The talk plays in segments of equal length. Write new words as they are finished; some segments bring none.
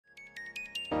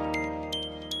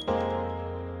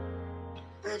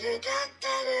Okay,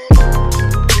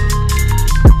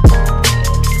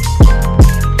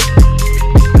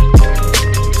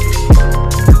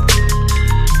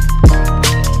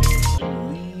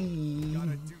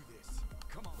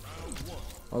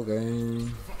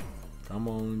 come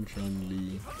on,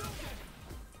 Chun-Li.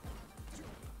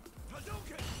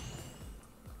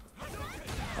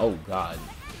 Oh god,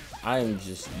 I am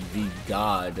just the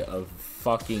god of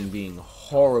fucking being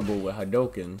horrible with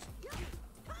Hadokens.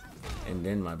 And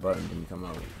then my button didn't come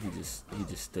out. He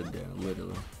just stood there,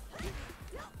 literally.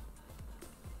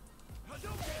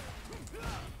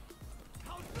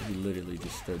 He literally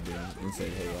just stood there and said,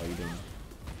 "Hey, how you doing?"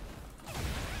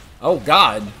 Oh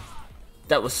god,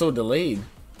 that was so delayed.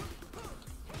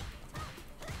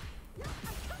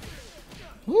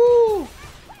 Woo!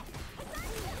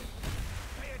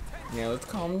 Yeah, let's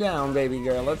calm down, baby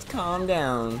girl. Let's calm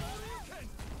down.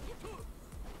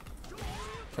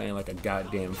 Playing like a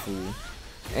goddamn fool.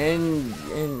 And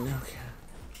okay.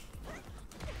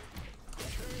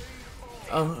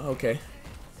 Oh, okay.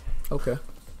 Okay.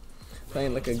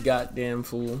 Playing like a goddamn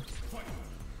fool.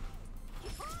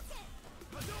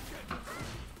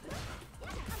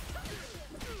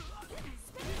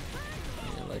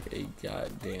 Playing like a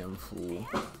goddamn fool.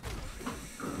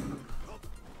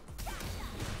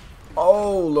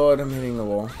 Oh lord, I'm hitting the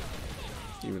wall.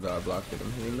 Even though I blocked it,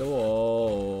 I'm hitting the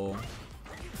wall.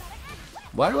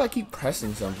 Why do I keep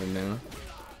pressing something now?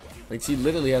 Like, she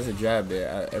literally has a jab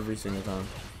there every single time.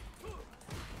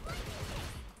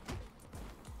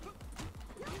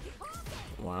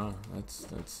 Wow,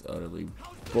 that's utterly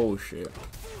bullshit.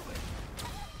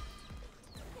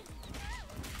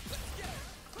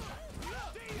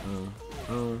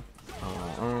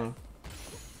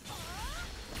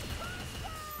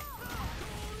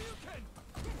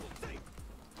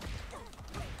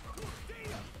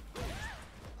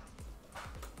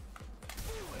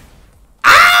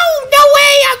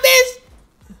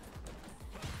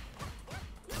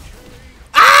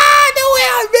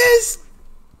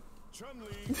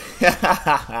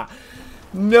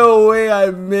 No way I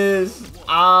missed.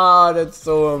 Ah, that's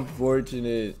so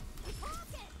unfortunate.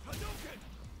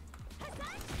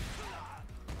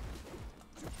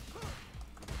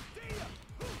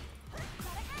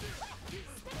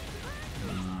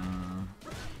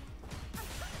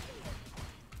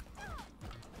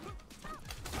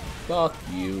 Fuck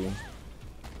you.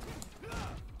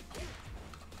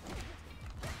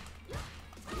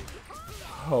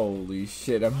 Holy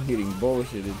shit, I'm getting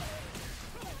bullshitted.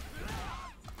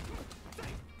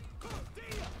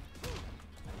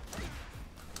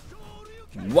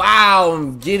 Wow,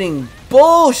 I'm getting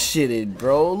bullshitted,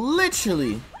 bro.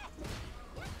 Literally.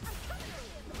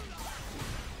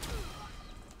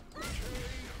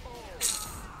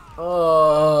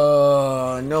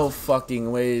 Oh, no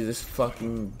fucking way, this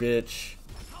fucking bitch.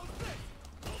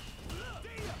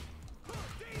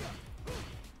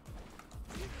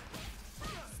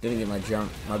 Didn't get my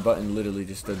jump. My button literally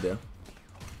just stood there.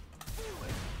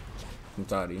 I'm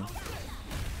tired of you.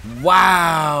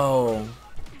 Wow.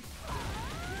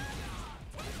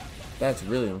 That's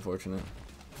really unfortunate.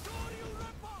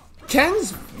 Ken.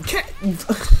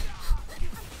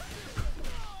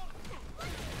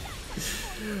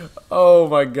 Oh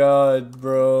my god,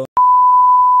 bro.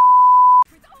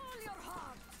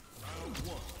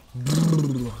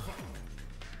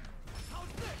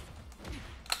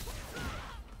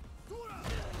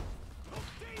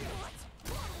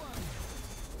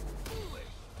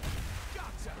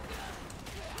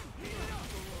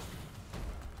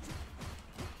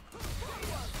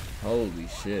 Holy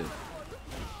shit.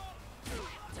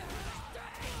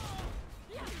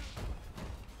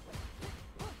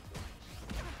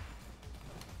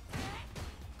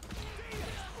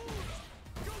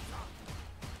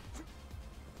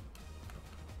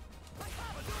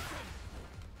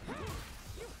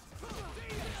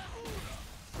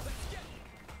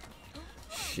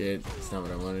 Shit, that's not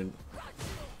what I wanted.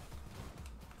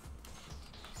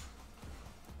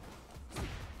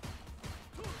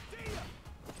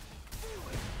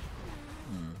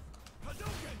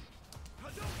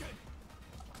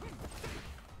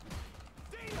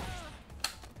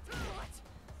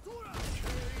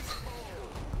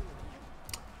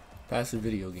 Passive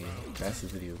video game.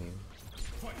 Passive video game.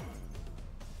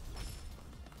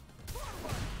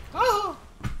 Oh!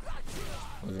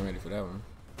 Wasn't ready for that one.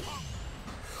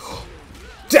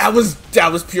 That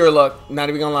was pure luck. Not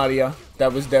even gonna lie to ya.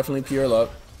 That was definitely pure luck.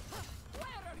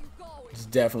 It's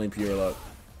definitely pure luck.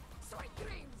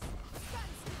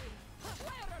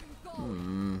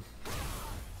 I'm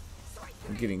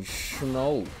getting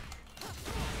smoked.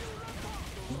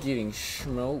 I'm getting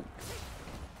smoked.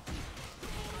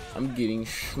 I'm getting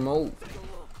smoked.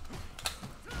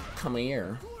 Come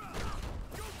here.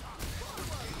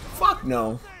 Fuck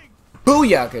no.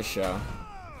 Booyakasha.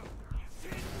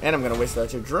 And I'm gonna waste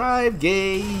out your drive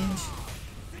gauge.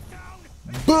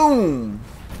 Boom.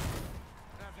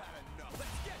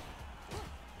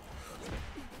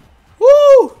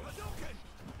 Woo!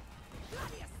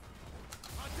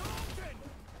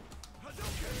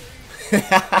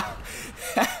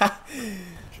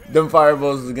 Them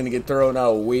fireballs is gonna get thrown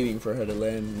out waiting for her to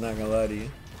land. Not gonna lie to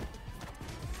you.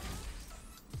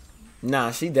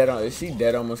 Nah, she dead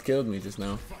almost killed me just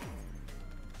now.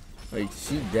 Like,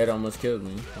 she dead almost killed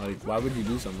me. Like, why would you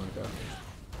do something like that?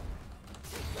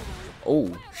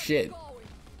 Oh, shit.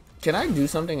 Can I do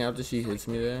something after she hits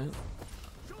me there?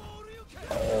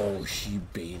 Oh, she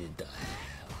baited the hell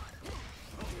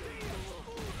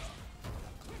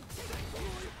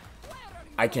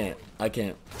out of me.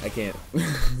 I can't.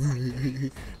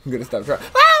 I'm gonna stop trying.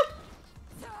 Ah!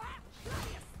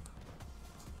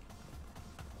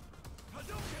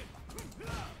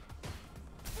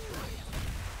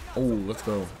 Oh, let's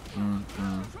go.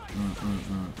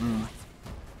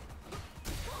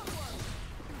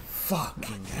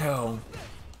 Fucking hell.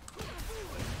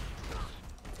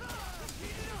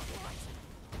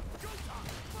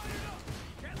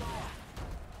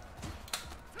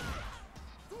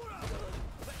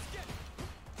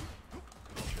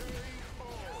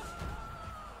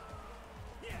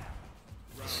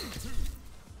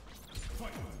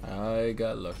 I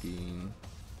got lucky.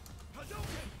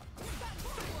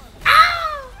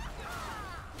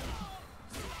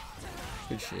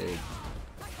 Good shit.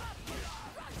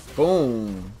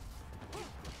 Boom.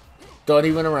 Thought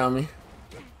he went around me.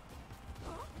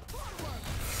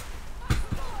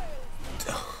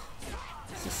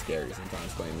 It's just scary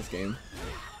sometimes playing this game.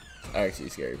 It's actually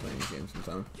scary playing this game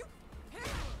sometimes.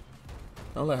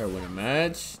 Don't let her win a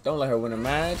match. Don't let her win a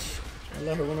match. Don't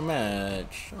let her win a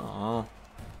match. Aww.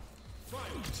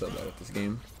 I'm so bad at this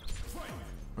game.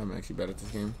 I'm actually bad at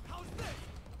this game.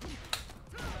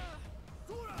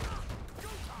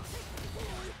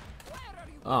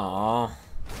 Aww.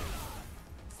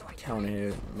 Counter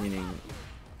hit, meaning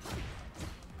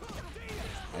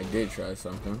I did try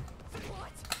something.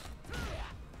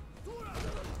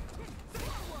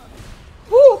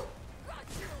 Woo!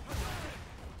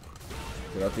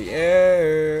 Get out the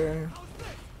air.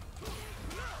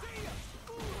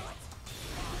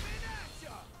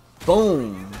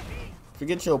 Boom!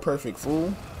 Forget your perfect,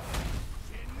 fool.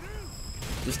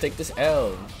 Just take this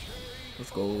L.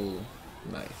 Let's go.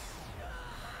 Nice.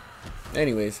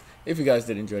 Anyways, if you guys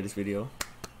did enjoy this video,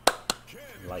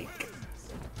 like,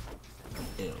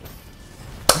 ew.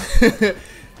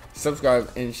 Subscribe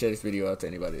and share this video out to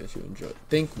anybody that you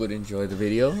think would enjoy the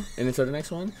video. And until the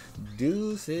next one,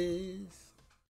 deuces.